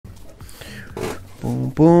Boom,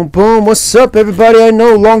 boom, boom. What's up, everybody? I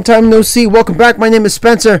know, long time no see. Welcome back. My name is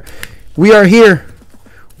Spencer. We are here.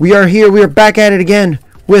 We are back at it again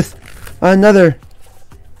with another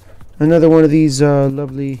one of these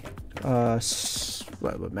lovely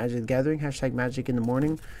Magic the Gathering. Hashtag Magic in the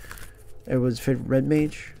morning. Everyone's favorite red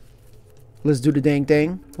mage. Let's do the dang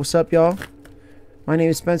thing. What's up, y'all? My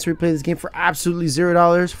name is Spencer. We play this game for absolutely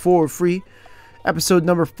 $0 for free. Episode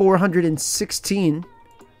number 416.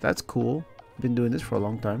 That's cool. Been doing this for a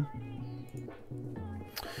long time.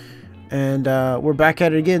 And we're back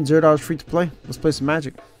at it again. $0 free to play. Let's play some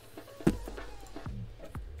Magic.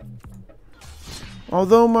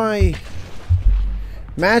 Although my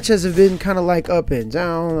matches have been kind of like up and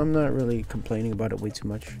down, I'm not really complaining about it way too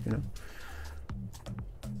much, you know.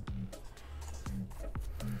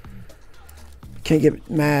 Can't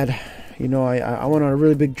get mad. You know, I went on a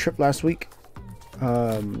really big trip last week.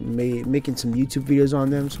 Making some YouTube videos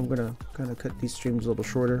on them, so I'm gonna kind of cut these streams a little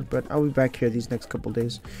shorter, but I'll be back here these next couple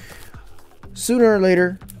days. Sooner or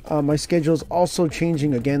later, my schedule is also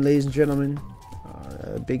changing again, ladies and gentlemen.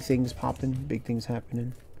 Big things popping, big things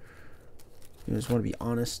happening. You know, just want to be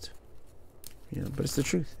honest, you know, but it's the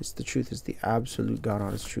truth. It's the truth. It's the absolute god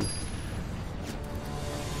honest truth.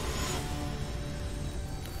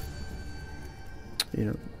 You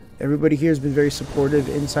know, everybody here has been very supportive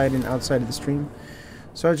inside and outside of the stream.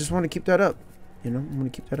 So I just want to keep that up. You know, I'm going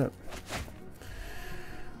to keep that up.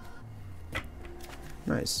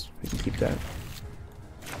 Nice. We can keep that.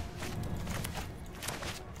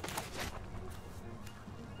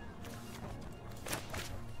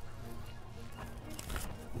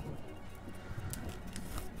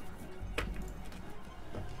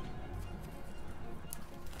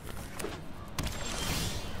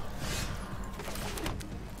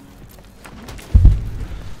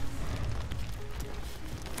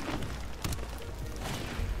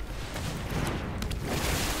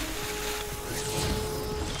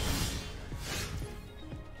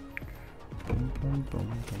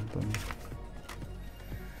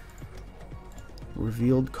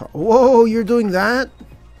 Revealed whoa, you're doing that?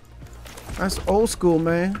 That's old school,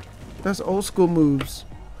 man. That's old school moves.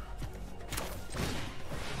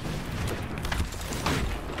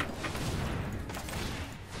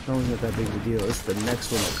 That one's not that big of a deal. It's the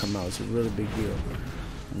next one that come out. It's a really big deal.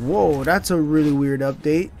 Whoa, that's a really weird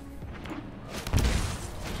update.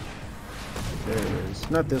 There it is.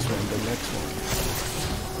 Not this one, the next one.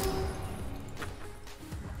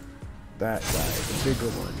 That guy, the bigger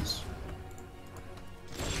ones.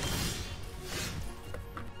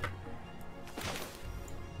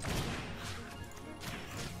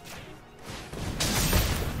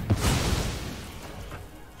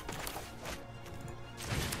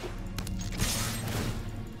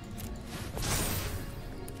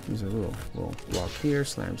 There's a little block here.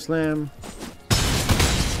 Slam, slam.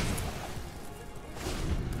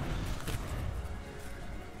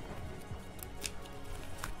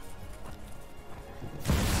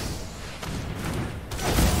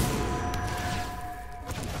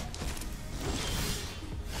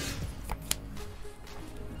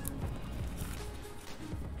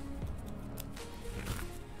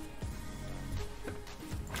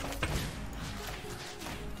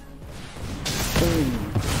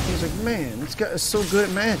 He's like, man, this guy is so good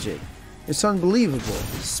at Magic. It's unbelievable.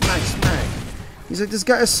 Smack, smack. He's like, this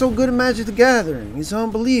guy is so good at Magic the Gathering. He's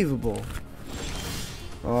unbelievable.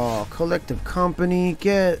 Oh, collective company.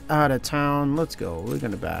 Get out of town. Let's go. We're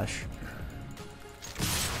gonna bash.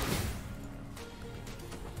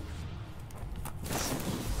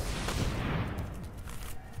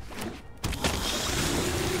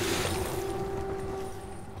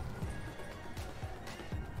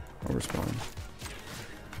 I'll respond.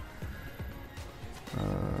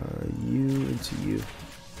 You into you.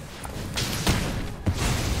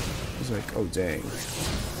 He's like, oh dang.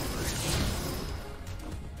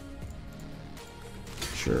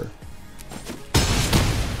 Sure.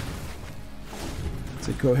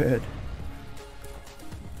 So go ahead.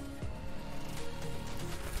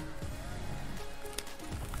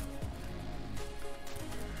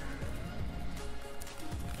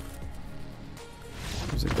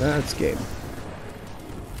 He's like, that's game.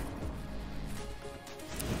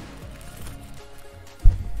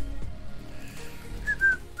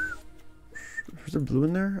 Was there blue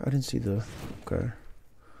in there? I didn't see the... Okay.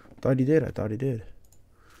 Thought he did. I thought he did.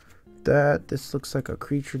 This looks like a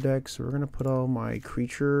creature deck, so we're going to put all my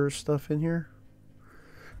creature stuff in here.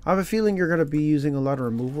 I have a feeling you're going to be using a lot of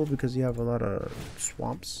removal because you have a lot of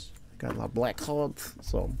swamps. Got a lot of black cards,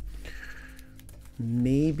 so...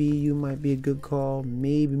 Maybe you might be a good call.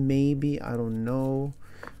 Maybe, I don't know.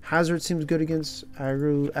 Hazard seems good against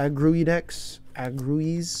Agrui decks.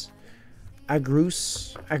 Agruis.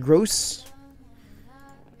 Agros.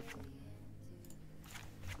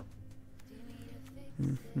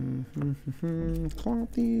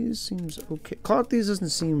 Clothies seems okay. Clothies doesn't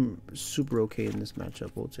seem super okay in this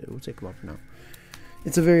matchup. We'll take him off now.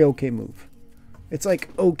 It's a very okay move. It's like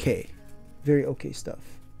okay. Very okay stuff.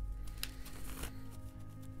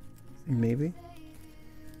 Maybe.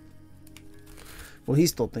 Well, he's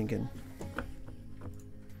still thinking.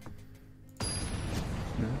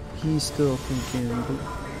 No, he's still thinking.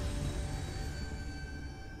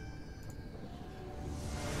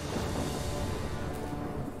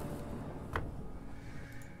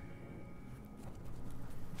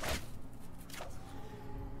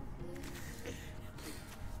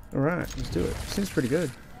 Alright, let's do it. Seems pretty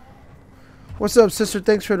good. What's up, sister?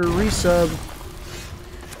 Thanks for the resub.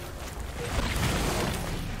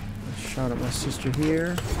 Shout out my sister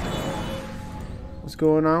here. What's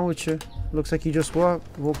going on with you? Looks like you just woke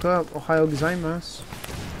up. Ohio gozaimasu.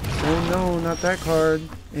 Oh no, not that card.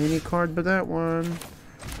 Any card but that one.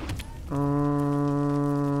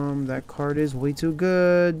 That card is way too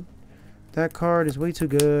good. That card is way too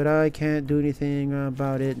good. I can't do anything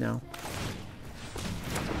about it now.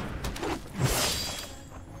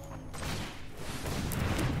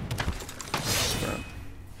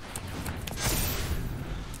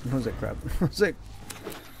 I was like, crap. I was like,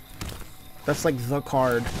 that's like the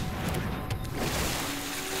card.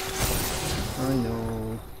 I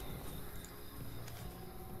know.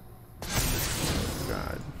 Oh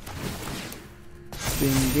god.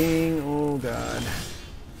 Ding ding. Oh god.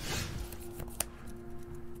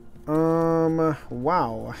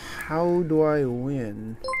 Wow. How do I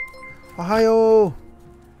win? Ohio.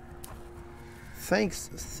 Thanks,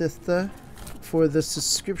 sister, for the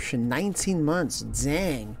subscription. 19 months.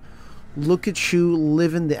 Dang. Look at you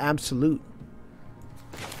living the absolute.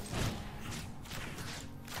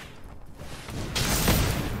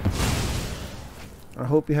 I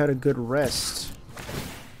hope you had a good rest.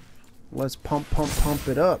 Let's pump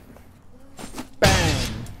it up.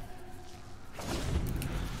 Bang!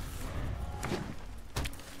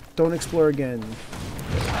 Don't explore again.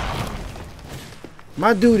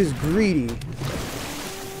 My dude is greedy.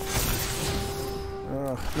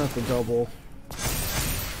 Ugh, not the double.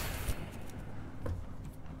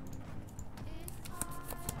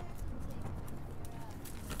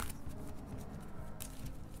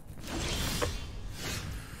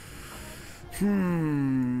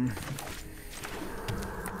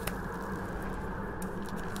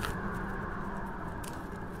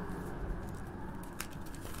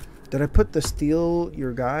 Did I put the steal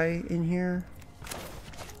your guy in here?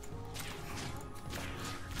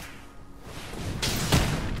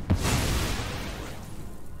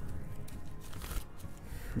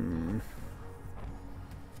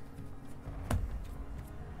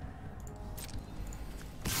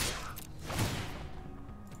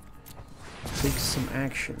 Take some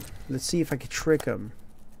action. Let's see if I can trick him.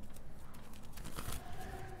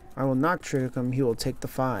 I will not trick him. He will take the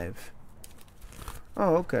 5.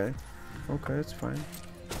 Oh, okay. Okay, that's fine.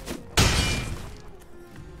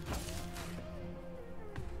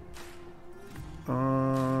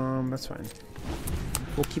 That's fine.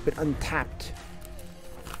 We'll keep it untapped.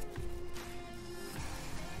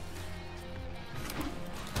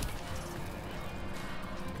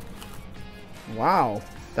 Wow,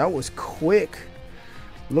 that was quick.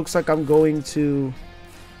 Looks like I'm going to...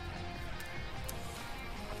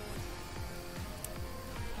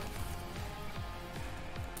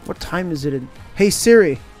 What time is it in? Hey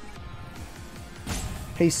Siri.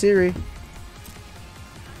 Hey Siri.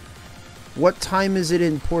 What time is it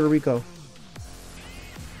in Puerto Rico?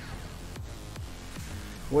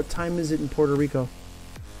 What time is it in Puerto Rico?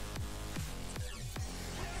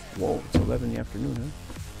 Whoa, it's 11 in the afternoon, huh?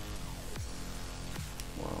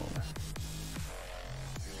 Wow.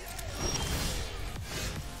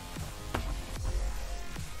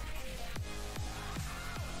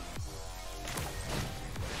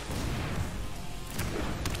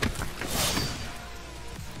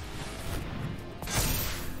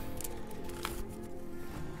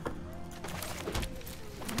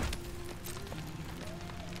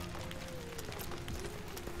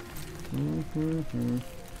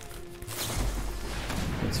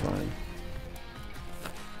 That's fine.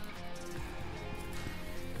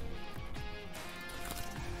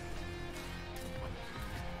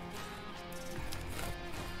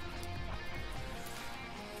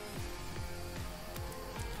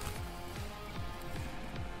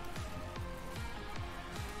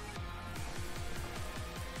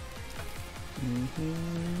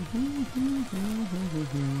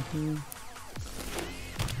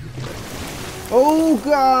 Oh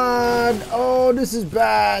god! Oh, this is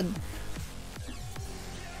bad.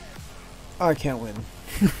 I can't win.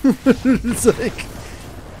 It's like,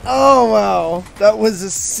 oh wow, that was a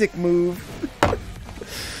sick move.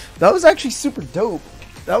 That was actually super dope.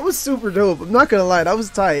 That was super dope. I'm not gonna lie, that was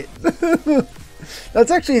tight. That's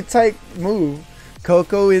actually a tight move.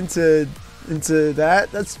 Coco into that.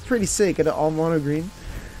 That's pretty sick at an all mono green.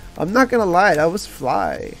 I'm not gonna lie, that was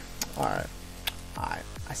fly. Alright. Alright,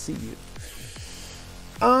 I see you.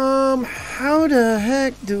 How the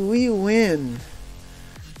heck do we win?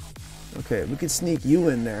 Okay, we could sneak you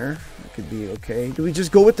in there. It could be okay. Do we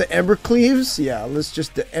just go with the Ember Cleaves? Yeah, let's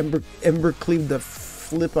just the Ember Cleave the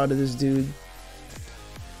flip out of this dude.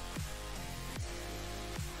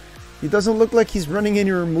 He doesn't look like he's running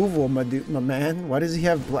any removal, my man. Why does he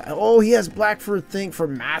have black? Oh, he has black for a thing for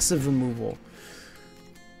massive removal.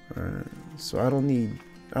 Alright, so I don't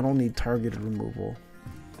need targeted removal.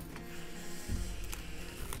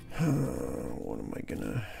 What am I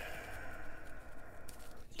gonna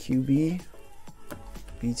QB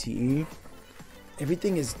BTE?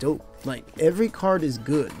 Everything is dope. Like every card is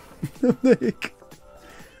good.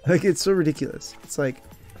 like it's so ridiculous. It's like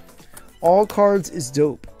all cards is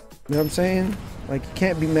dope. You know what I'm saying? Like you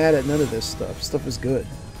can't be mad at none of this stuff. Stuff is good.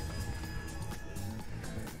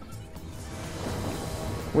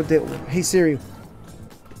 What the? Hey Siri.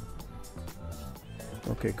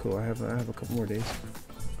 Okay, cool. I have a couple more days.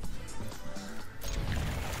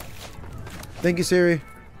 Thank you, Siri.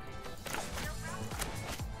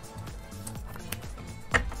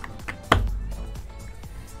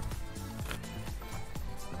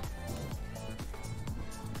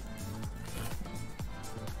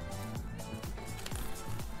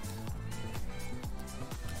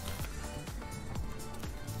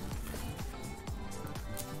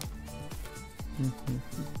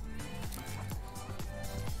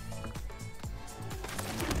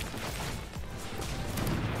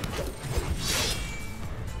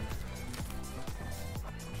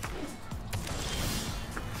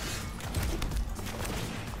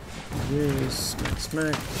 Smack,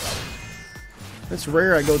 smack. It's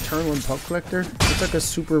rare I go turn 1 Puck Collector. It's like a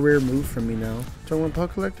super rare move for me now. Turn 1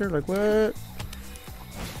 Puck Collector? Like what?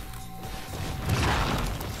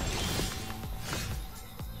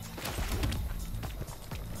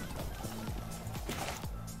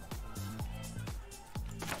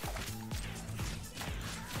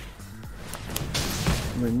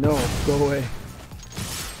 I'm like, no, go away.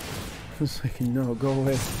 It's like, no, go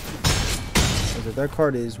away. That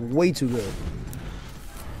card is way too good.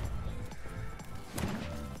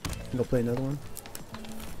 Go play another one.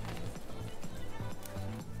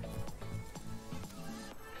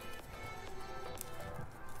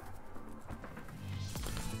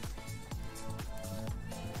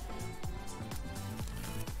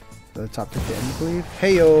 The top tick end, I believe.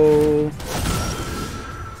 Heyo!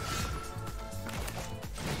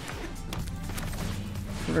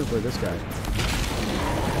 We're gonna play this guy.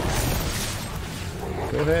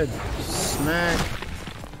 Go ahead. Smack.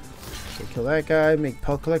 So kill that guy. Make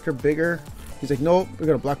Pellet Collector bigger. He's like, nope, we're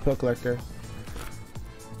gonna block Pellet Collector.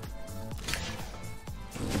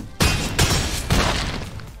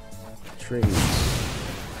 Trade.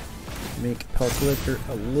 Make Pellet Collector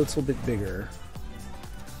a little bit bigger.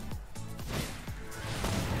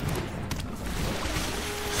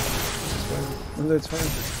 No, it's fine.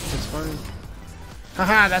 It's fine.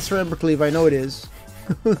 Haha, that's for Ember Cleave. I know it is.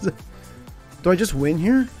 Do I just win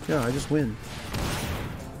here? Yeah, I just win.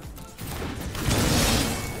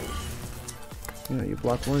 Yeah, you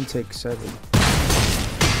block 1, take 7.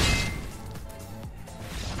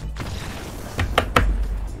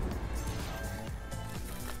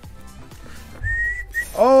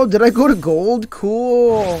 Oh, did I go to gold?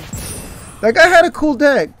 Cool. That guy had a cool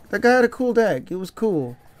deck. That guy had a cool deck. It was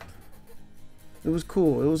cool. It was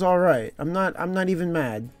cool. It was alright. I'm not even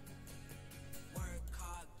mad.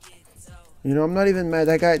 You know, I'm not even mad.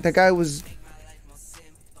 That guy was,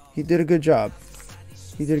 he did a good job.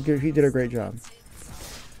 He did a great job.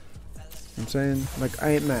 I'm saying, like,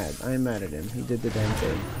 I ain't mad. I ain't mad at him. He did the damn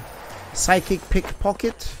thing. Psychic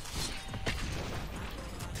Pickpocket.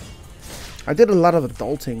 I did a lot of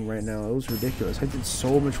adulting right now. It was ridiculous. I did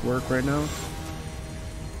so much work right now.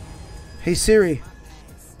 Hey Siri,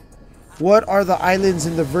 what are the islands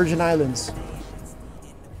in the Virgin Islands?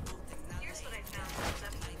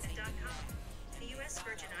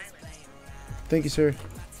 Thank you, sir.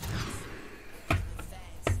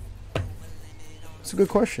 That's a good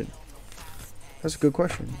question. That's a good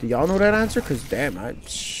question. Do y'all know that answer? Because damn,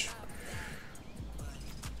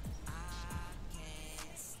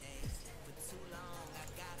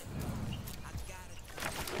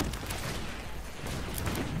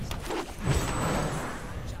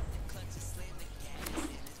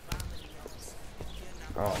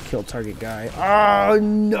 Oh, kill target guy. Oh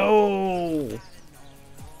no!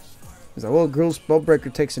 He's like, well, girl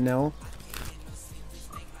Spellbreaker takes an L.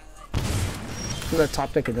 Look at that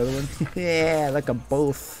top deck, another one. Yeah, like a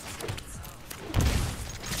both.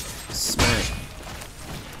 Smack.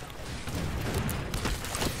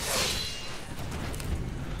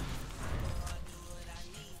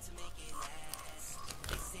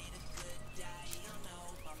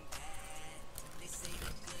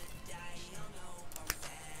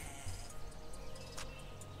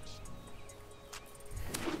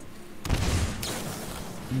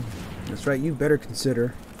 That's right, you better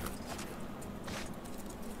consider.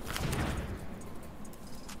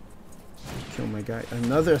 Kill my guy.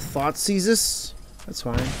 Another Thoughtseize? That's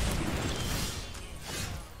fine.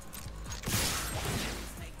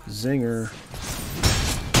 Zinger.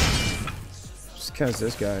 Just cast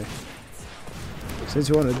this guy. Since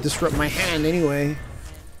you want to disrupt my hand anyway.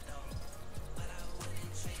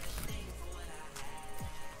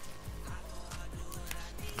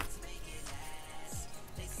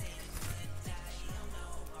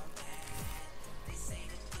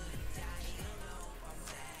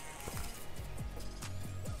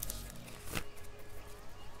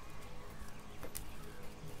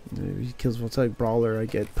 He kills what's like Brawler. I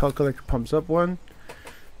get Pel Collector pumps up one.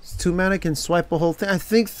 It's 2 mana can swipe a whole thing. I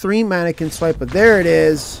think 3 mana can swipe, but there it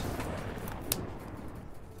is.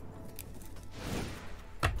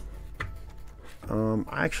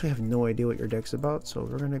 I actually have no idea what your deck's about, so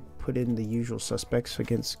we're gonna put in the usual suspects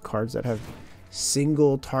against cards that have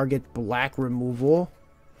single target black removal.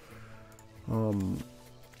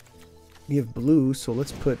 We have blue, so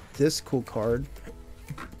let's put this cool card.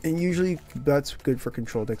 And usually that's good for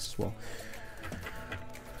control decks as well.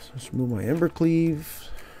 So let's remove my Embercleave.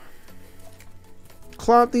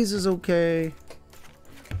 Cloud these is okay.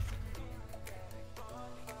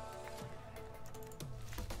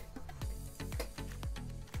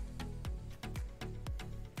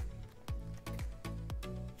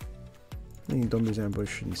 I mean, Dumber's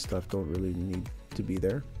Ambush and stuff don't really need to be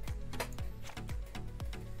there.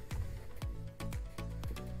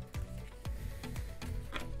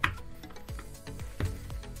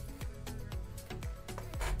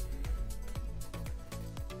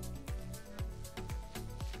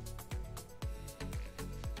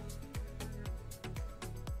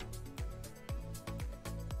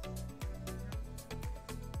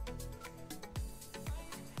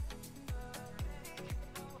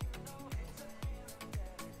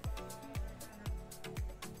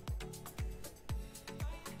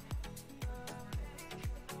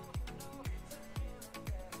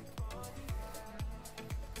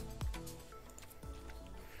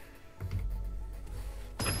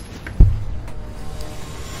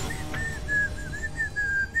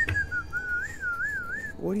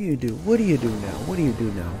 What do you do? What do you do now? What do you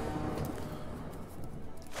do now?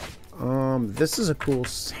 This is a cool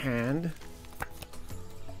hand.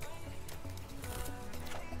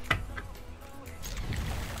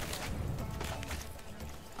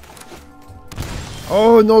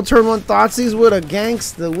 Oh, no turn 1 Thoughtseize. What a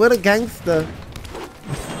gangsta. What a gangsta.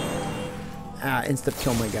 Ah, insta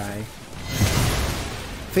kill my guy.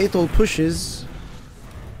 Fatal pushes.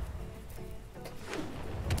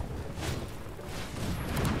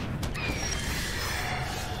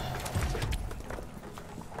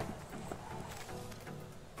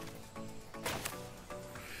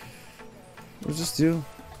 What does this do?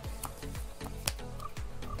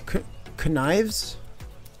 Knives?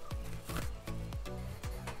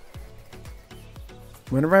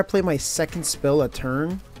 Whenever I play my second spell a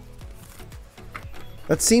turn.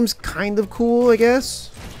 That seems kind of cool, I guess.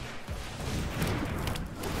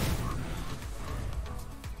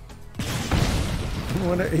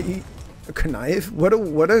 What a connive? What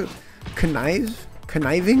a connive?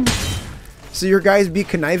 Conniving? So your guys be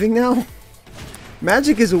conniving now?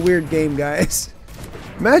 Magic is a weird game, guys.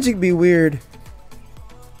 Magic be weird.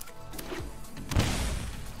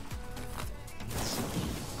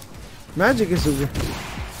 Magic is a weird...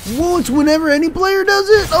 Whoa, it's whenever any player does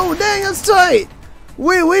it? Oh, dang, that's tight.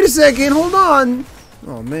 Wait a second. Hold on.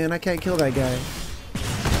 Oh, man, I can't kill that guy.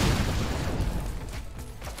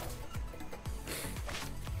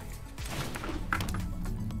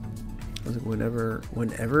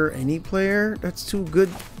 Whenever any player, that's too good.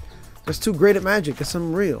 That's too great at Magic. That's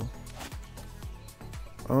unreal.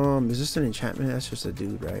 Is this an enchantment? That's just a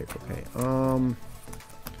dude, right? Okay.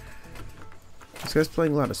 This guy's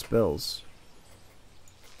playing a lot of spells.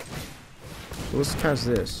 So let's cast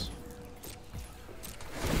this.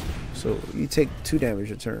 So you take 2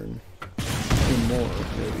 damage a turn. Or more,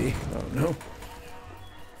 maybe. I don't know.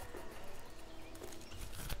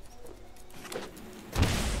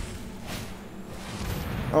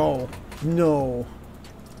 Oh, no.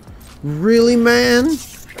 Really, man?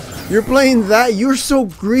 You're playing that? You're so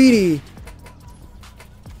greedy.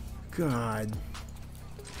 God.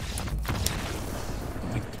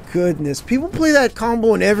 My goodness. People play that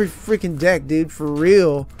combo in every freaking deck, dude. For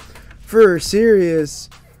real. For serious.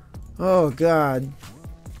 Oh, God.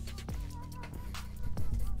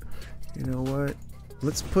 You know what?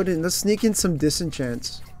 Let's sneak in some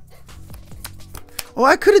disenchants. Oh,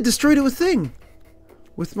 I could have destroyed it with Thing.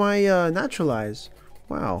 With my Naturalize.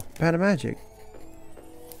 Wow. Bad magic.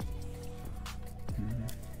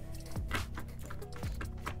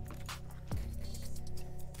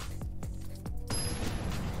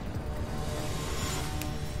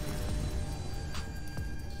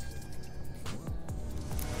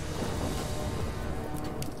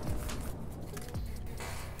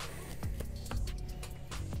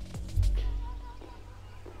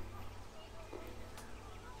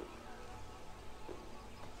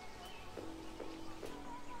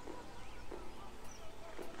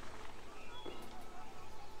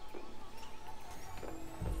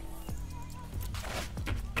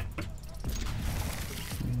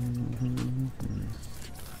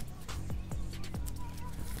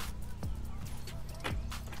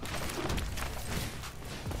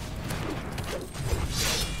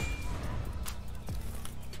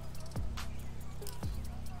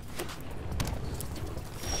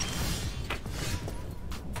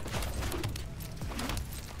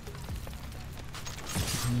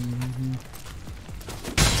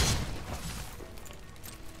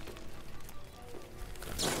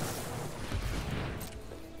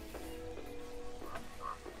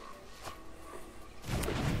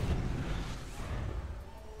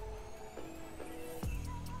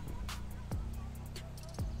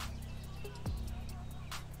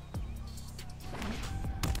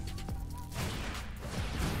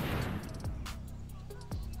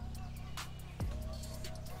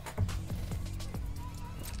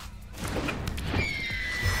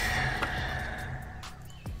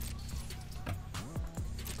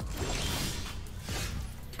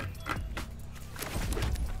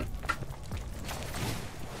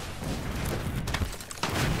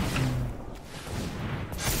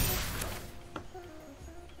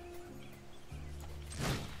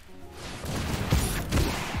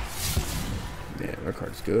 That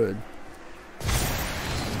card's good.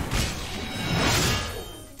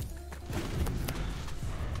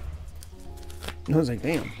 I was like,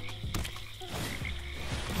 damn.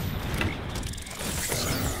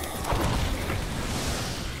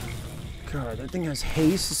 God, that thing has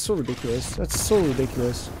haste. It's so ridiculous. That's so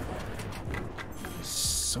ridiculous.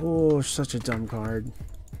 Such a dumb card.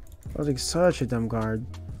 I was like, such a dumb card.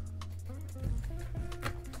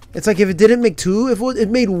 It's like if it didn't make two, if it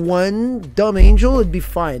made one dumb angel, it'd be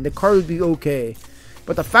fine. The card would be okay.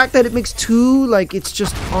 But the fact that it makes two, like, it's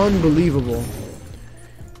just unbelievable.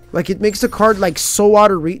 Like, it makes the card, like, so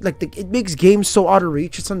out of reach. Like, it makes games so out of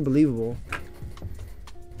reach. It's unbelievable.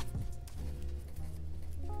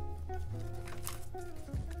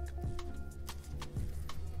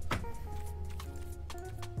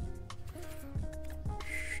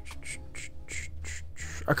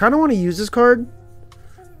 I kind of want to use this card.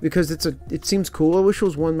 Because it seems cool. I wish it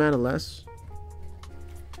was 1 mana less.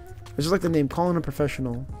 I just like the name, Calling a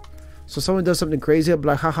Professional. So someone does something crazy, I'll be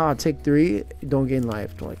like, haha, take 3, don't gain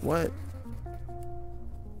life. They're like, what?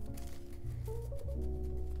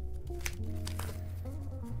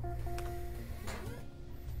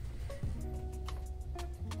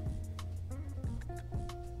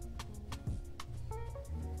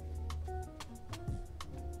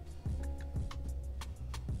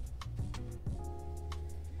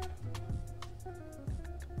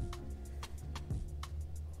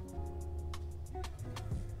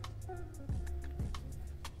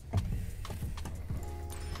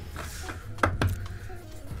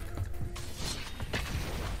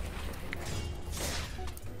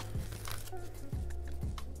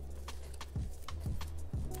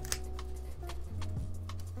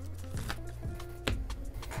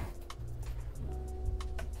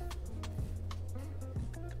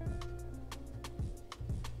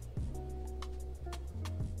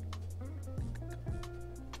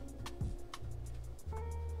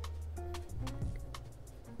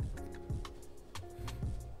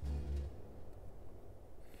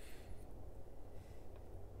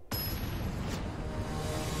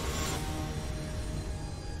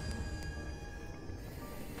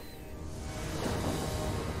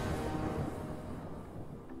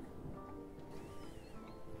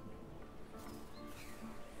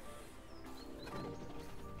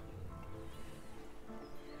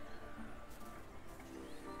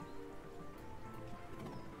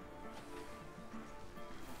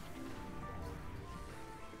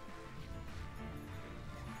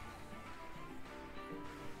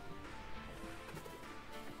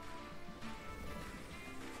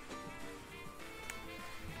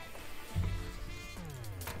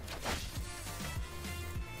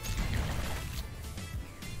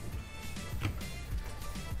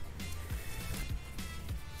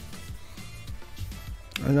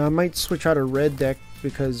 And I might switch out a red deck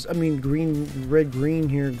because, I mean, red, green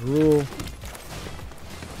here, Gruel.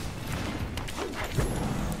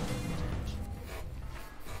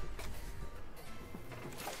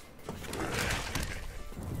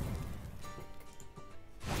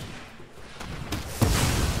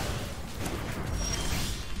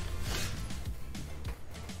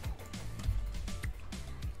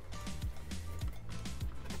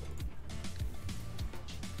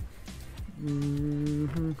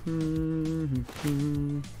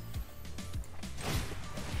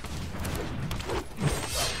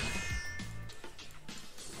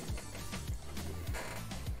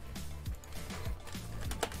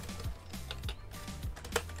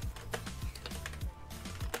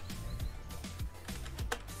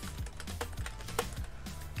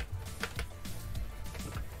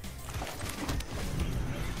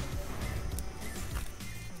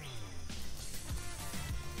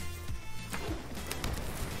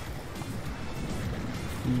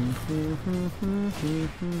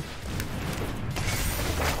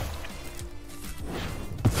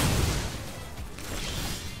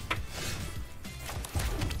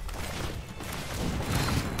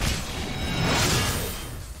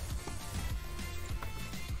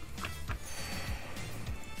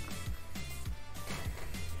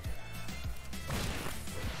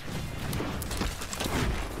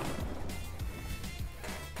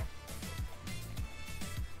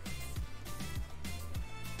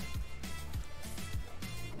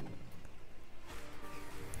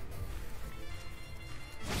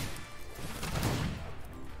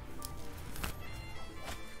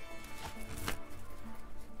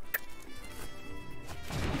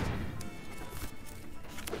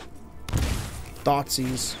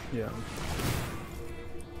 Thoughtseize, yeah.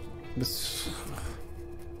 This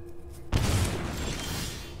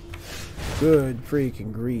good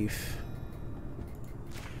freaking grief.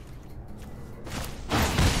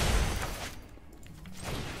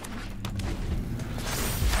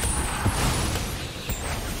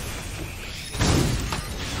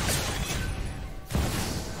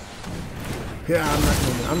 Yeah,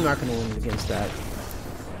 I'm not gonna win against that.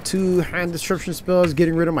 2 hand disruption spells,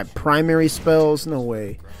 getting rid of my primary spells. No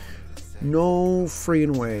way. No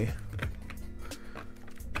freaking way.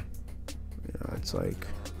 Yeah, it's like.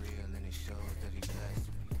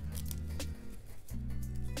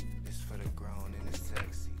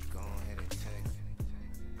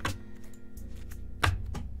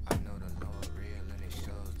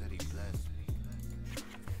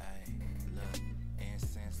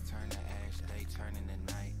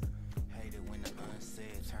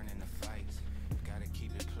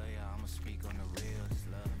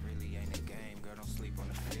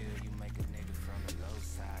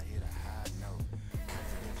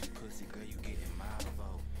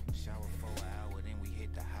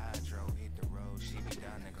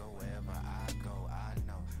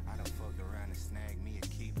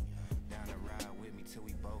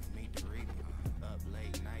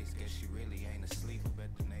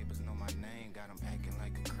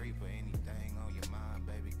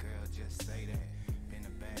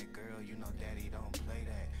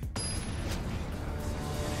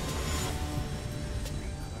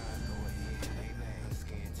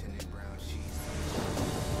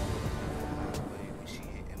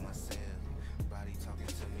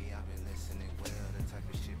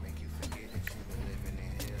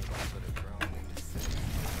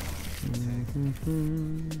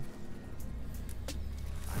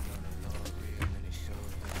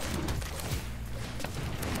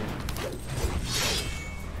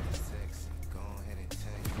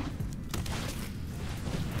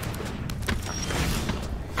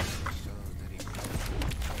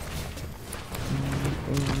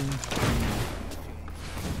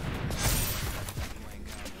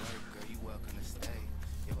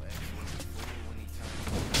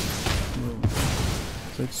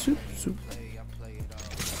 Like soup.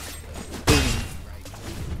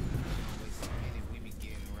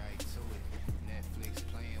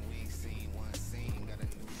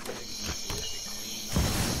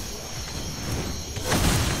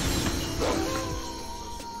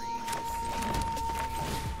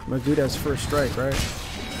 My dude has first strike, right?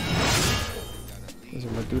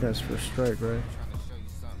 My dude has first strike, right?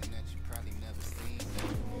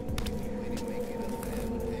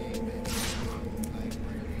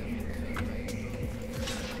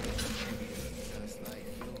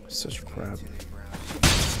 Such crap.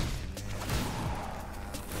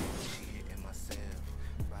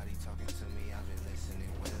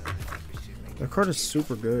 That card is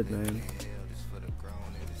super good, man.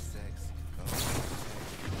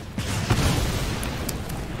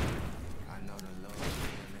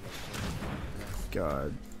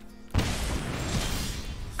 God. I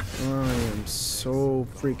am so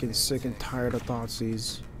freaking sick and tired of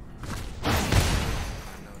Thoughtseize.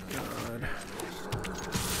 God.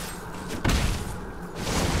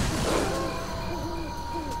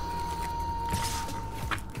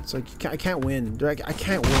 It's like I can't win. I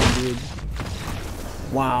can't win, dude.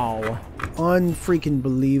 Wow. Unfreaking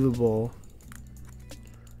believable.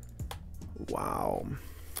 Wow.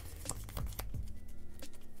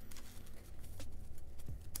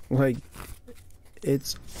 Like,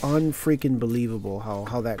 it's unfreaking believable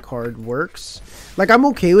how that card works. Like, I'm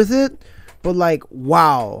okay with it, but like,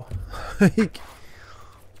 wow. Like,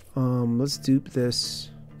 let's dupe this.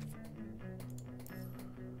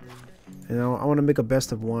 You know, I want to make a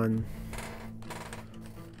best of one.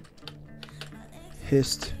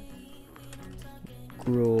 Hist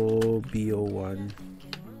Gruel BO1.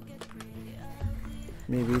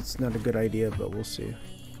 Maybe it's not a good idea, but we'll see.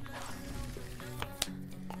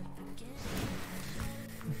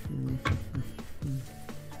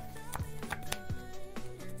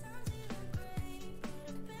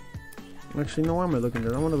 Actually, no, why am I looking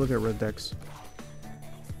at? I want to look at red decks.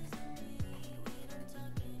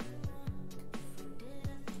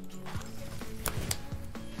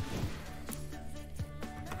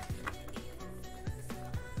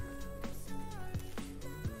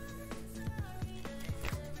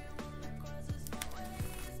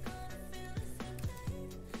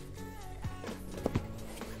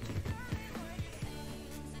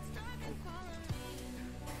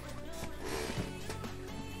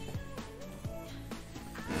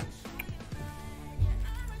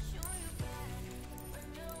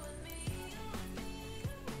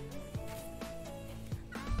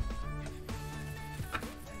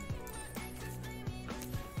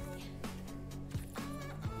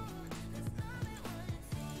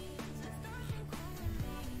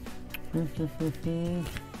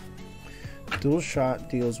 Dual shot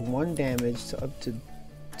deals 1 damage to up to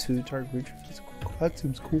 2 target creatures. That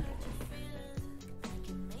seems cool.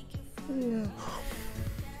 Yeah.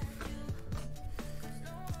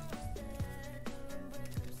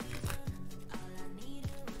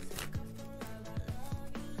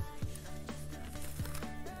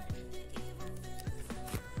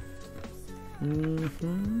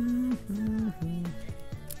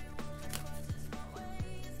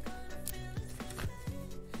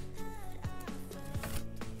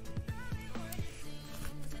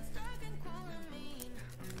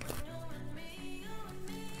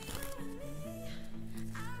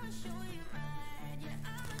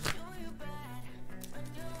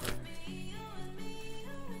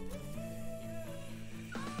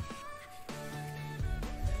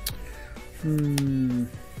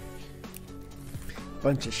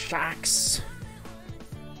 Bunch of shocks.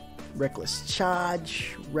 Reckless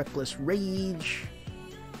charge. Reckless rage.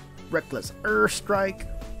 Reckless earth strike.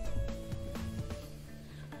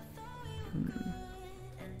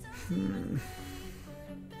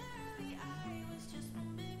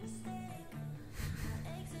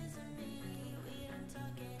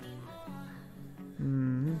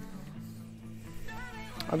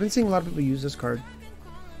 I've been seeing a lot of people use this card.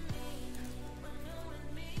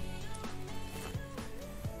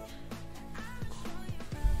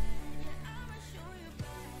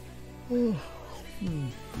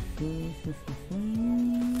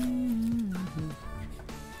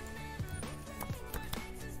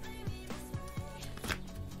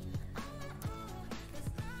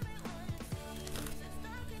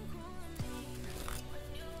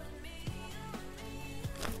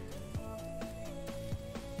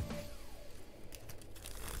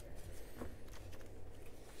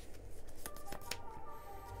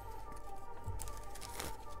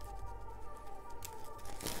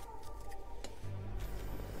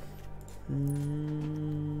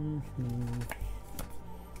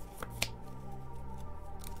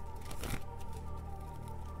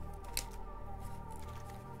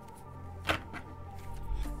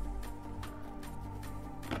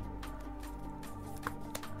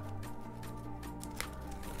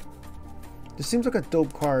 This seems like a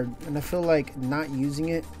dope card, and I feel like not using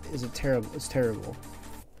it is it's terrible.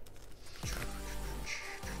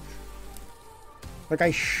 Like,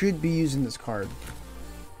 I should be using this card.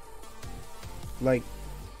 Like,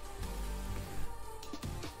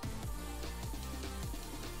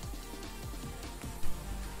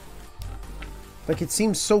 it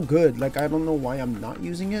seems so good. Like, I don't know why I'm not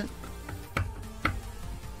using it.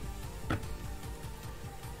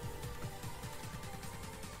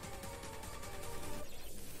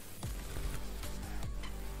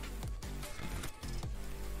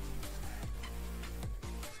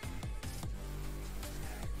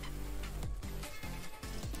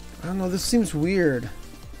 I don't know, this seems weird.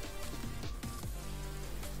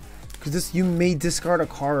 Because this, you may discard a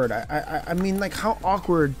card. I mean, like, how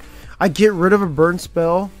awkward. I get rid of a burn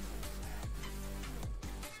spell.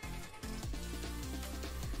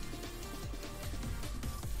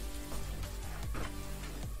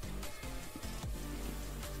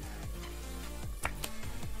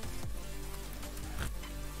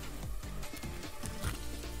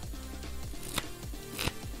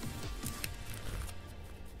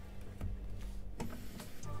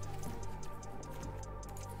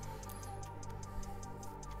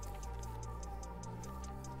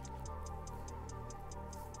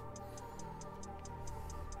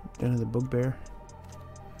 Den of the Bugbear.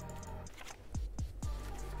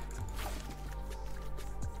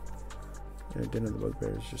 Yeah, Den of the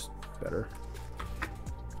Bugbear is just better.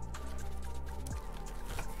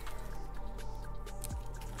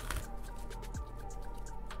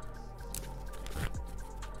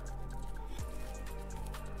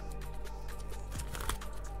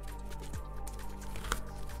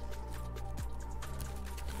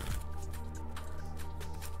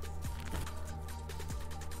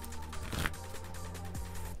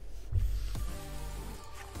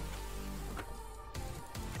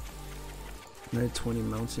 Red 20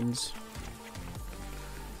 mountains.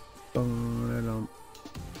 Bum,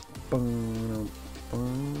 bum,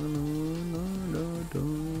 bum,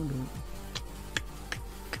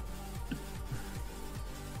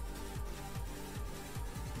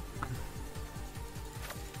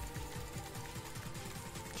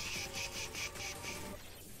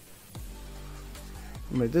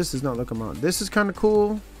 Wait, this does not look amount. This is kind of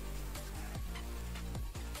cool.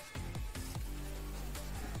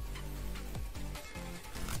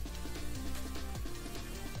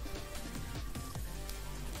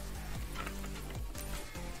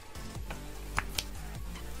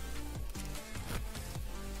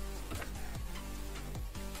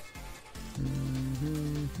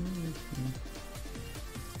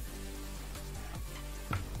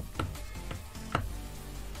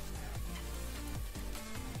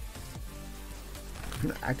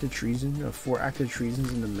 Active treason, 4 active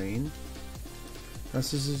treasons in the main.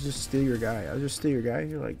 This is just steal your guy. I'll just steal your guy.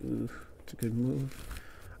 You're like, ooh, it's a good move.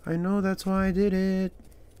 I know, that's why I did it.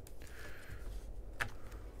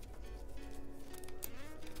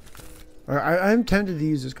 I'm tempted to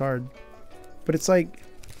use this card, but it's like,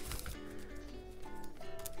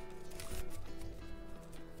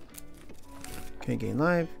 can't gain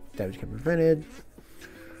life, damage can be prevented.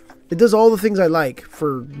 It does all the things I like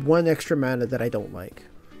for 1 extra mana that I don't like.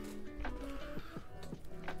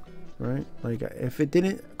 Right? Like, if it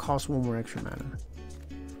didn't cost 1 more extra mana.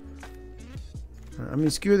 I mean,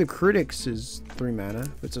 Skewer the Critics is 3 mana.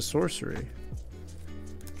 It's a sorcery.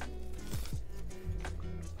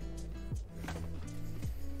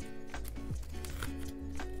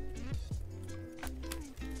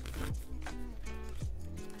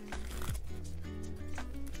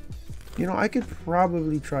 You know, I could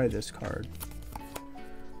probably try this card.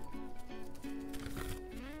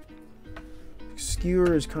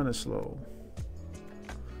 Skewer is kind of slow.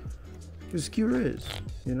 Because Skewer is,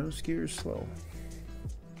 you know, Skewer is slow.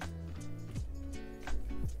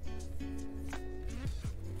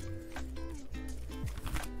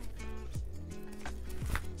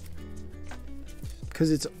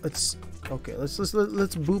 Because it's okay. Let's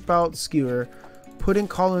boop out Skewer, put in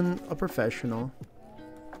Colin a professional.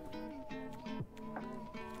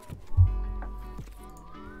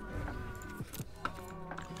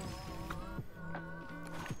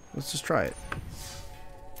 Let's just try it.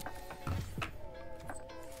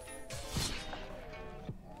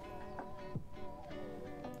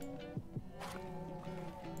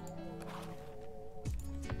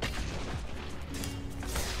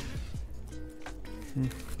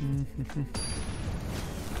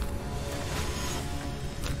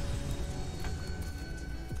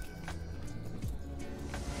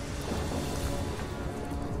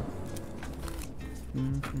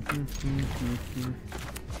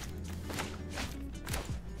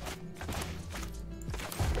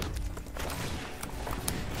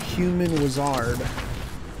 Human Wizard.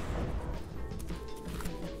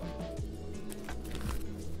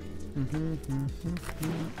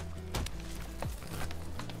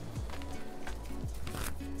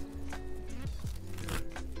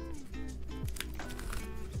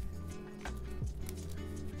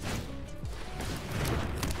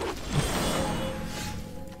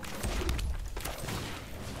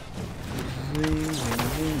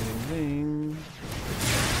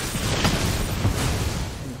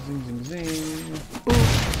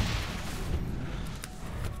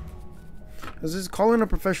 This is calling a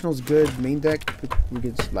professional's good main deck. We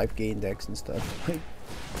get life gain decks and stuff.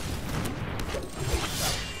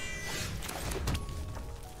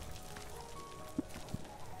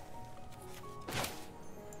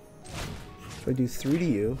 So I do 3 to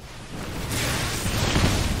you.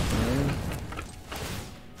 And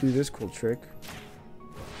do this cool trick.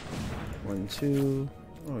 1, 2.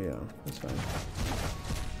 Oh yeah, that's fine.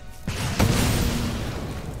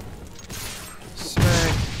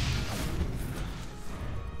 Smack.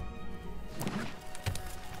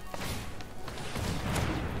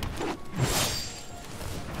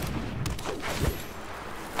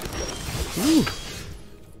 Ooh.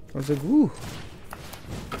 I was like, ooh.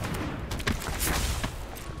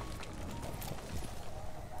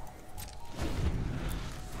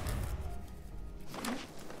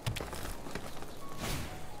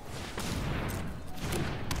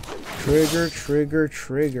 Trigger, trigger,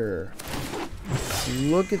 trigger.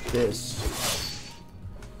 Look at this.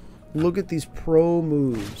 Look at these pro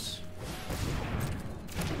moves.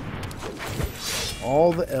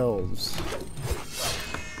 All the elves.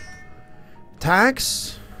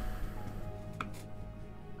 Tax?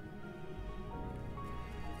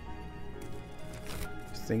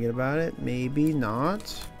 Thinking about it, maybe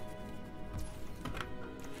not.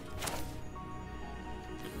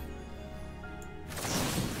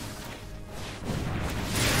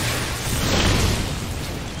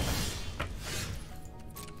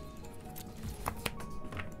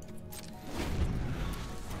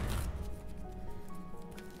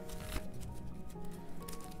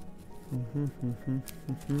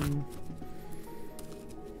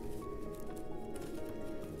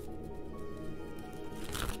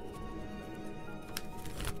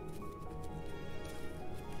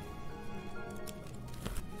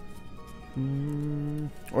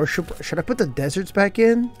 Or should I put the deserts back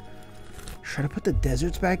in? Should I put the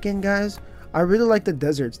deserts back in, guys? I really like the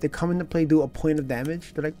deserts. They come into play, do a point of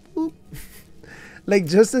damage. They're like, boop. Like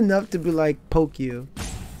just enough to be like, poke you.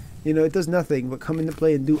 You know, it does nothing but come into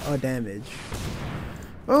play and do a damage.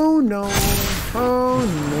 Oh no. Oh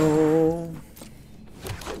no.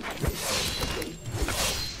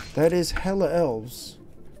 That is hella elves.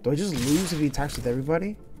 Do I just lose if he attacks with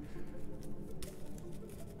everybody?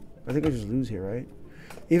 I think I just lose here, right?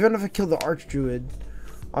 Even if I kill the Archdruid,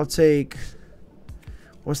 I'll take...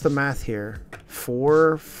 What's the math here?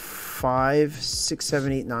 4, 5, 6,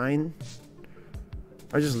 7, 8, 9.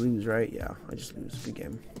 I just lose, right? Yeah, I just lose. Good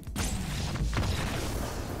game.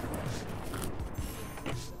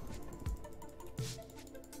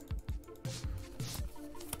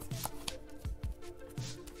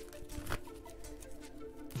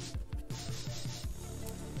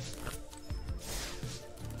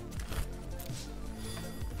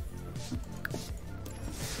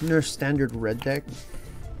 Their standard red deck.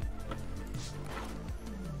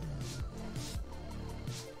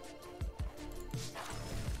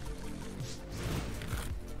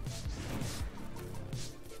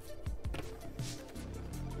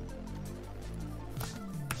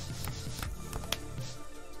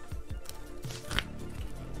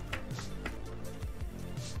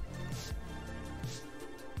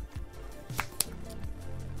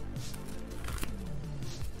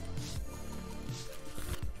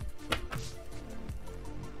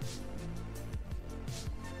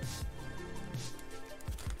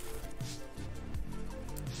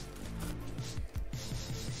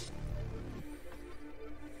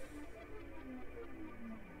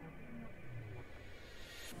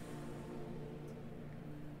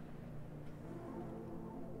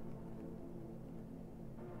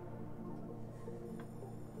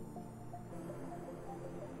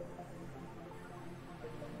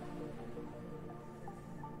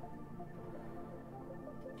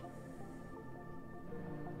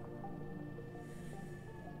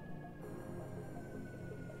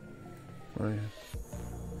 Oh, yeah.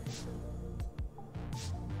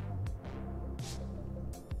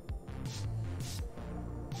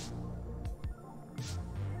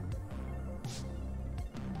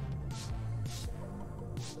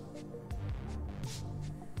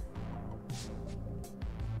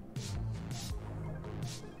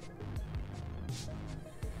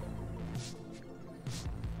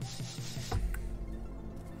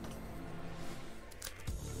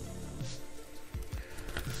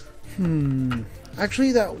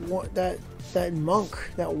 Actually, that monk,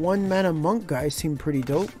 that 1 mana monk guy seemed pretty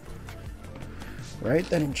dope. Right?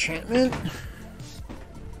 That enchantment.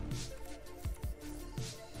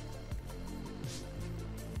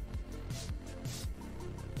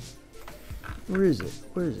 Where is it?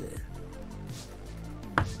 Where is it?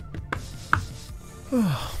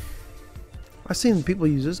 Oh, I've seen people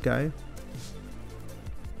use this guy.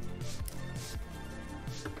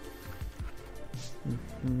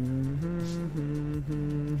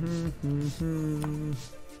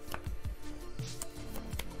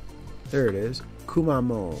 There it is.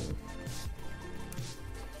 Kumamo.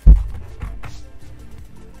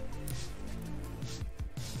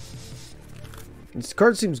 This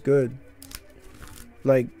card seems good.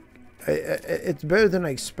 Like, it's better than I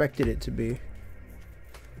expected it to be.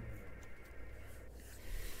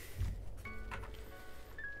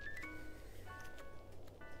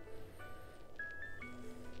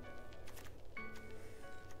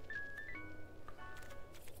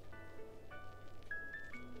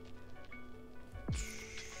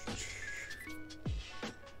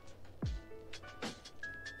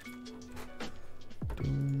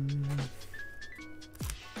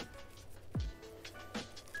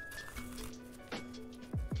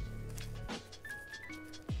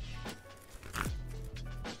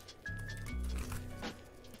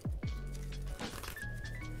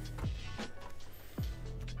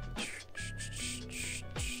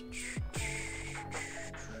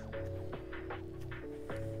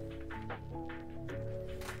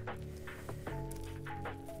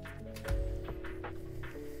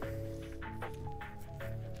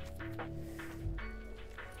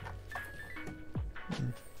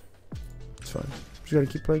 It's fine. Just gotta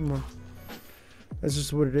keep playing more. That's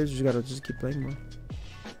just what it is. You just gotta just keep playing more.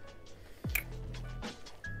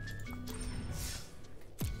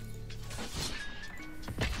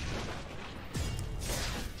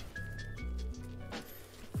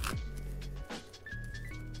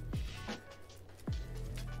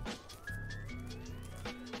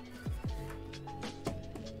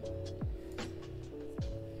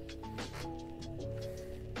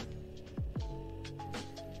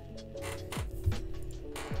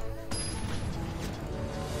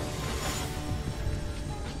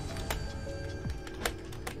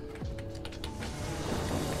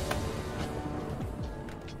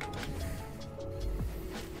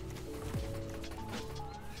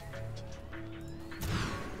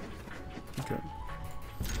 Okay.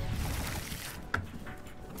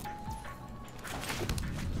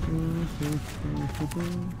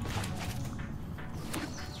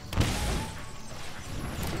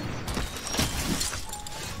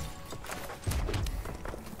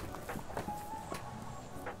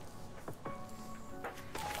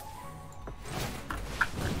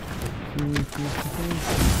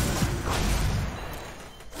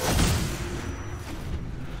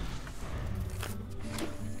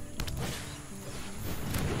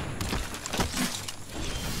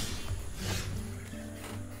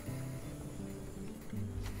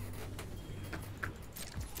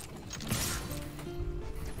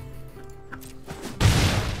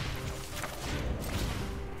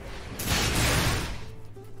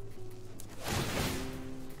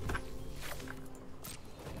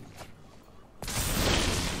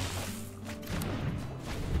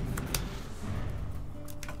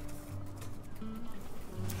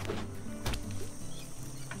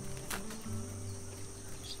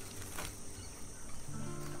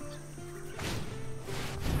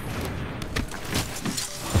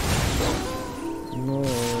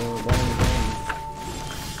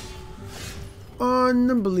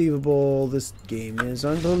 Unbelievable. This game is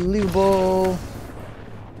unbelievable.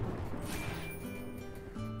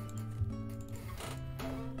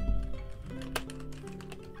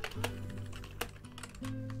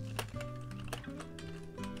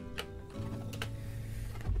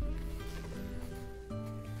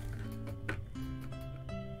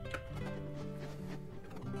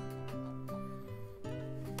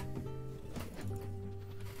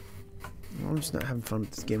 I'm just not having fun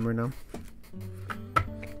with this game right now.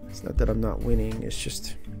 It's not that I'm not winning, it's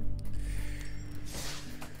just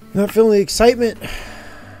not feeling the excitement.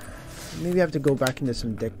 Maybe I have to go back into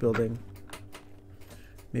some deck building.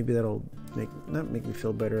 Maybe that'll not make me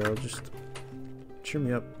feel better, it'll just cheer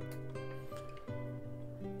me up.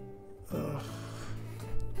 Ugh.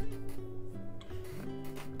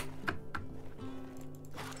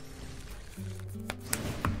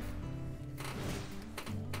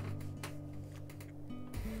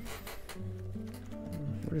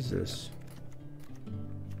 What is this?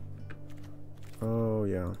 Oh,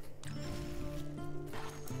 yeah.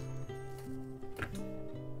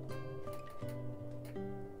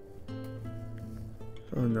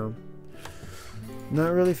 Oh, no.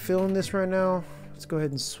 Not really feeling this right now. Let's go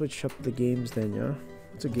ahead and switch up the games then, yeah?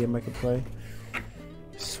 It's a game I can play.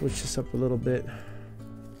 Switch this up a little bit.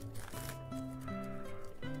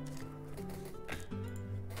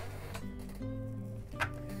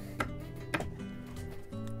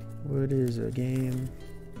 What is a game?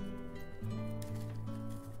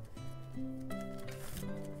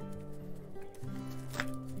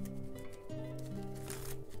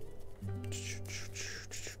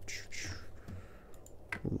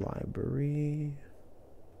 Library.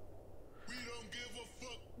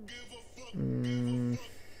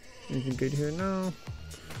 Anything good here? No.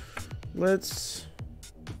 Let's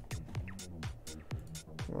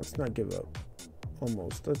not give up.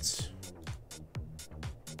 Almost. Let's.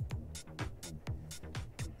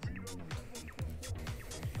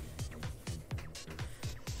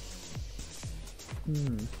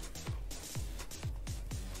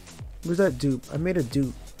 Where's that dupe? I made a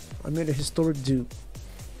dupe. I made a historic dupe.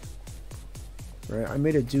 Right? I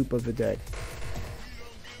made a dupe of a deck.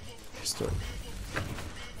 Historic.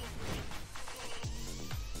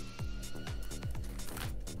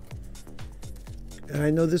 And I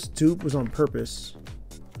know this dupe was on purpose.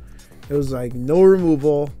 It was like no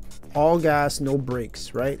removal, all gas, no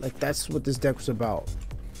brakes, right? Like that's what this deck was about.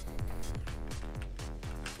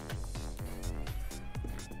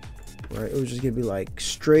 Right? It was just gonna be like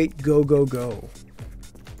straight go, go, go.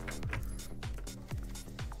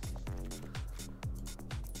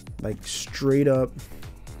 Like straight up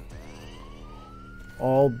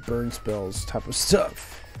all burn spells type of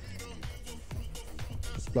stuff.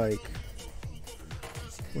 Like,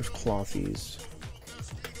 where's Clothies?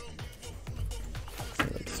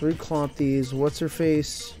 Like 3 Clothies. What's her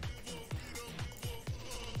face?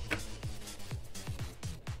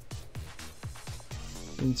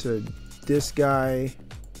 Into this guy.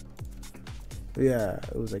 Yeah,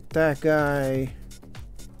 it was like that guy.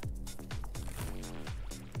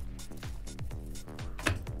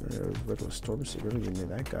 Regular Storm Seeker, really give me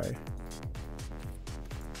that guy.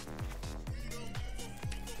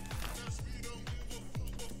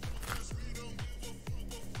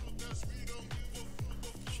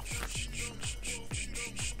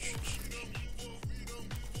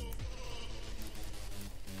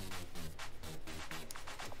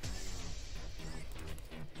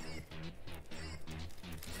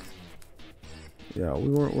 Yeah,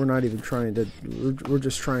 we're not even trying to, we're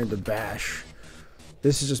just trying to bash.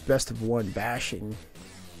 This is just best of 1 bashing.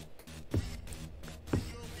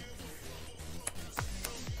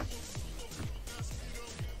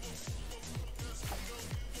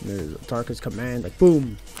 There's Tarka's command, like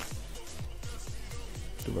boom.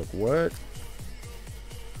 They're like, what?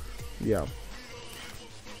 Yeah.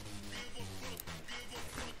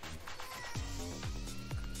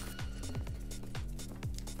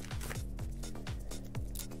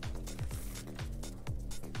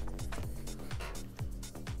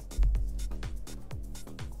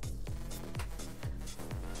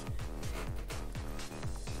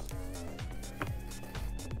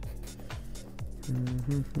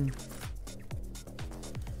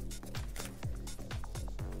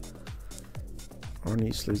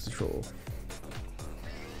 Arnie sleeves the troll.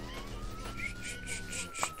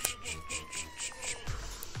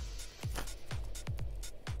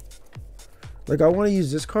 Like I want to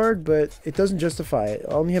use this card, but it doesn't justify it.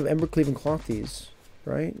 I only have Embercleave and Clothies,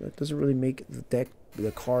 right? That doesn't really make the deck,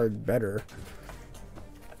 the card better.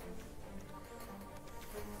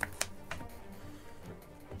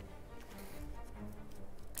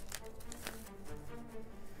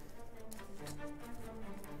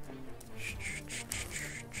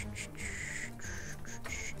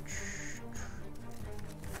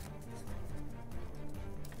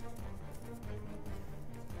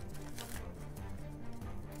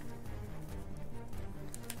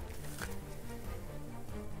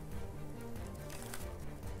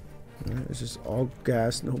 It's just all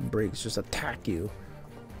gas, no brakes, just attack you.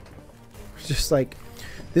 It's just like,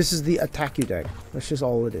 this is the attack you deck. That's just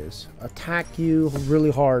all it is. Attack you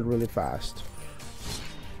really hard, really fast.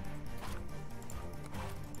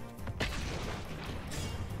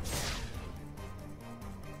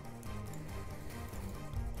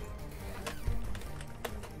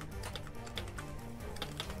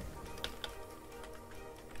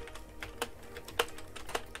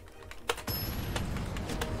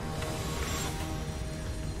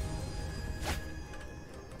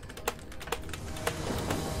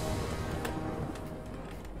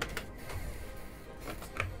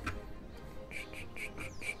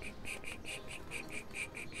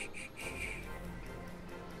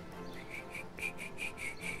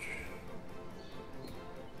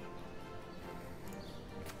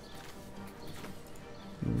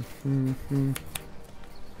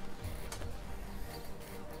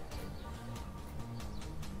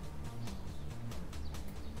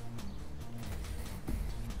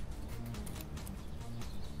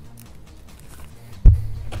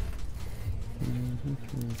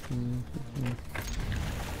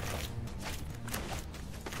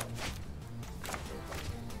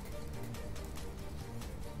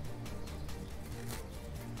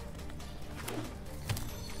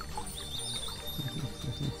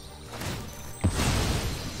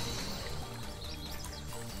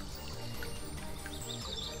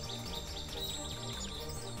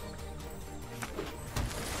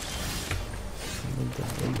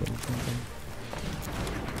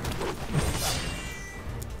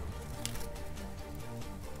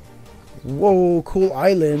 Whoa, cool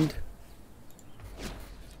island.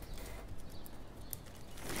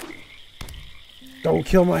 Don't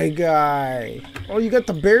kill my guy. Oh, you got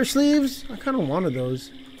the bear sleeves? I kind of wanted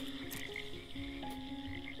those.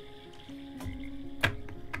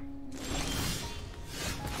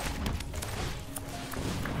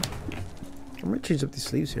 I'm gonna change up these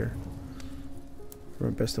sleeves here for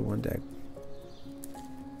my best of one deck.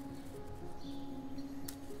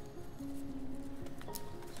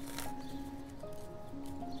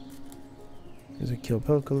 There's a kill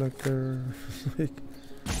pill collector.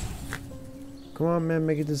 Come on, man,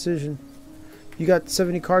 make a decision. You got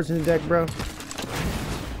 70 cards in the deck, bro.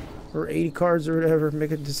 Or 80 cards or whatever. Make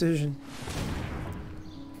a decision.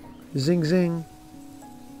 Zing, zing.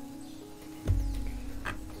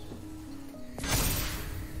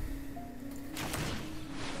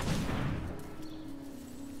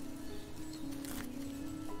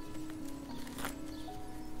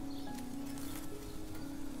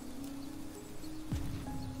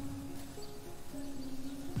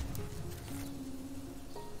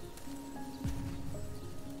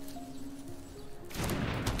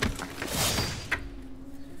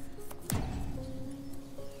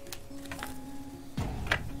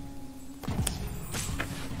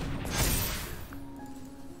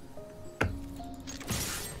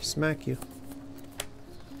 Smack you.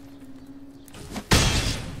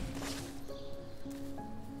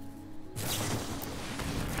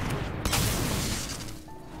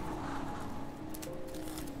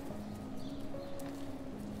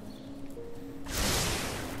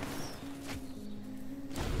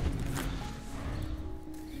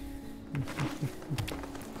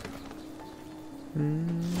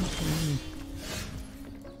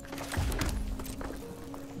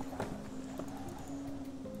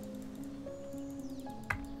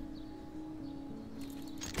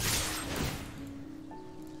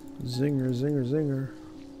 Zinger, zinger, zinger.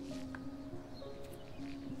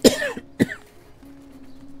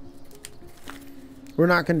 We're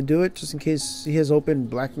not gonna do it just in case he has open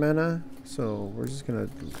black mana, so we're just gonna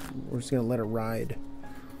let it ride.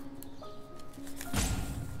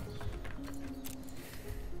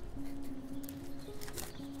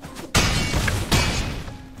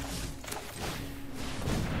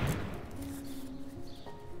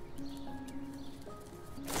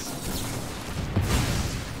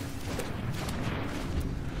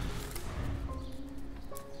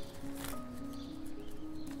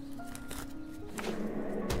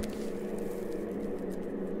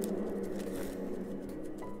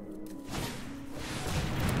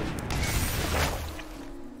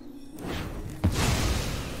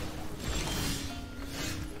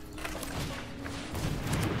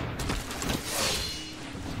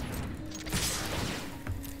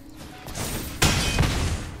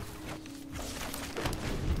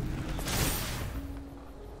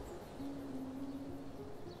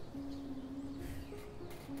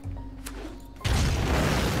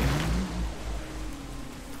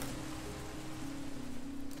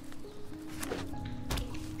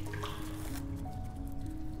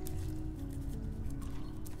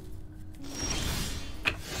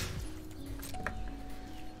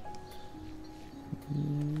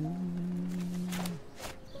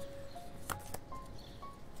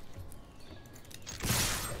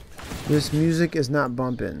 This music is not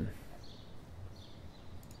bumping.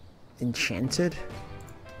 Enchanted?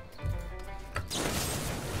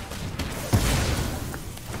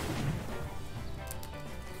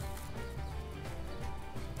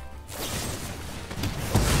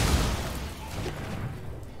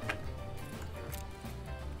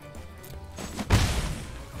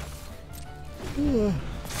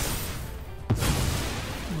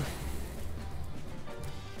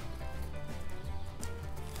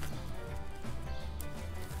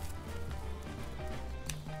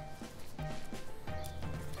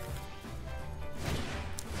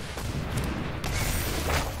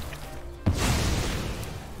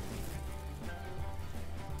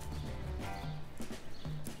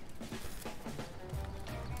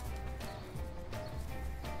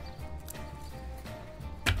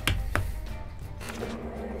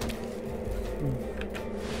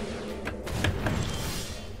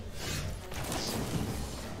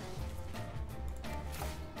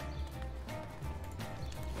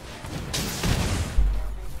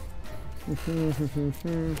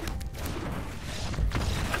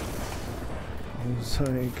 It's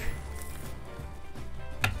like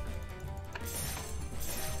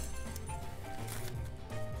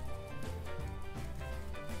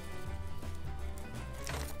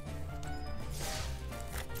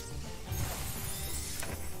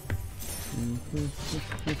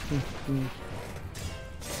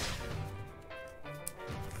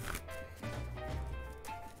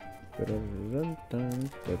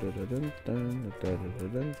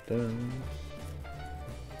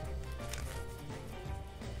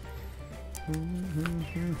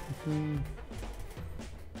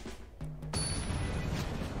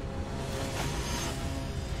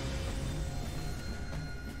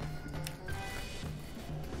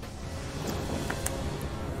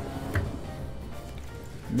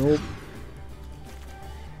Nope.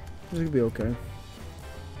 This could be okay.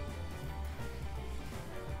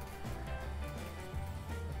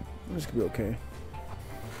 This could be okay.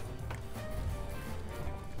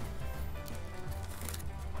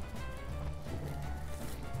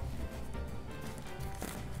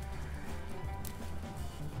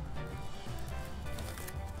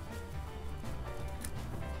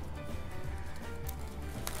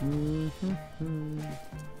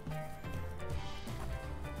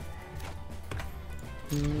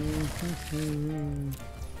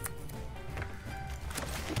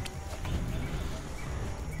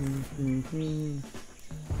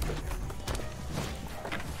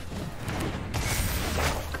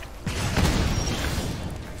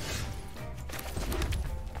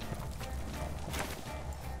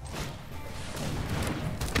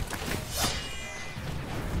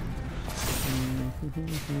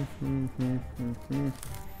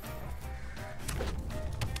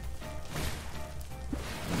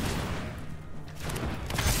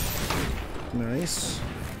 Nice.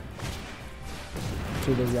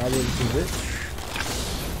 To the robber of the rich.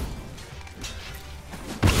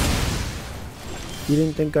 You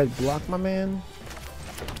didn't think I'd block, my man?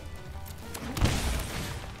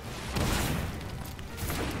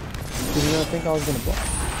 Did you not think I was gonna block?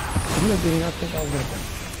 Did you not think I was gonna block?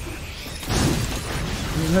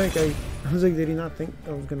 I was like, did he not think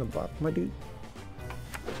I was gonna block, my dude?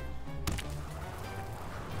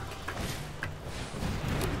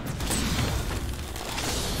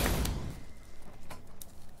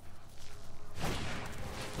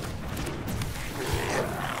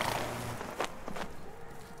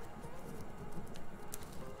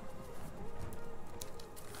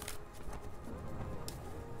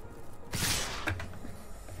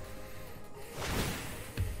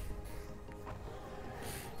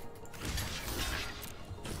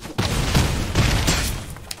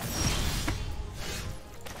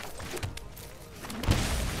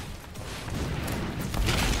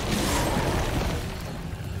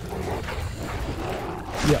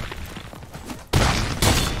 Yeah.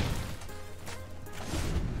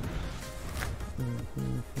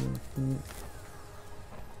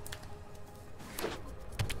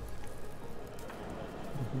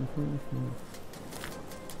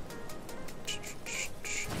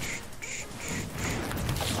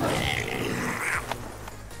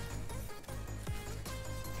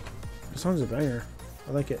 The song's a banger.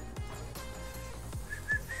 I like it.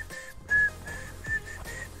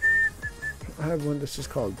 I have one that's just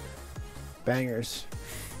called Bangers.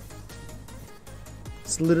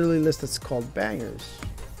 It's literally a list that's called Bangers.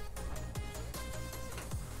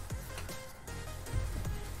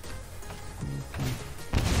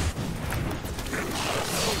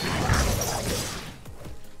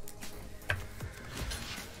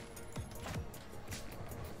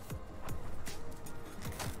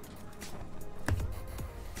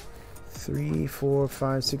 Three, 4,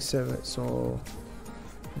 5, 6, 7. So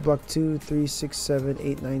block 2, 3, 6, 7,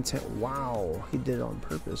 8, 9, 10. Wow, he did it on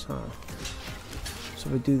purpose, huh? So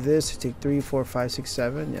if we do this, take 3, 4, 5, 6,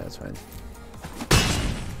 7. Yeah, that's fine.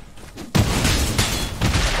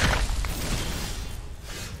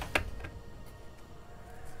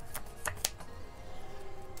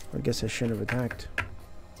 I guess I shouldn't have attacked.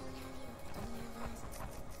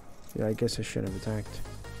 Yeah, I guess I shouldn't have attacked.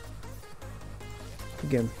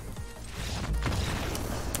 Again.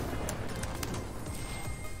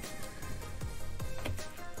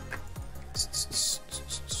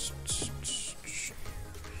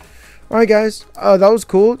 Alright guys, that was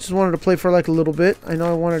cool. Just wanted to play for like a little bit. I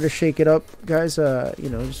know I wanted to shake it up, guys. You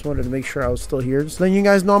know, just wanted to make sure I was still here. Just letting you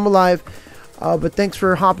guys know I'm alive. But thanks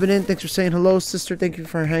for hopping in. Thanks for saying hello, sister. Thank you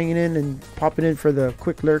for hanging in and popping in for the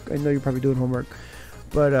quick lurk. I know you're probably doing homework.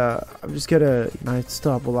 But I'm just gonna, you know, I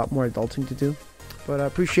still have a lot more adulting to do. But I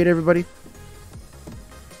appreciate everybody.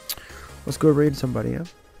 Let's go raid somebody, yeah?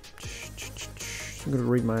 I'm gonna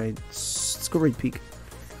raid my... Let's go raid Peak.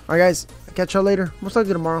 Alright guys, I'll catch y'all later. Most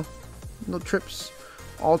likely tomorrow. No trips.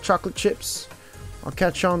 All chocolate chips. I'll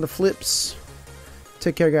catch you on the flips.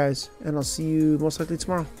 Take care, guys. And I'll see you most likely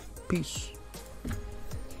tomorrow. Peace.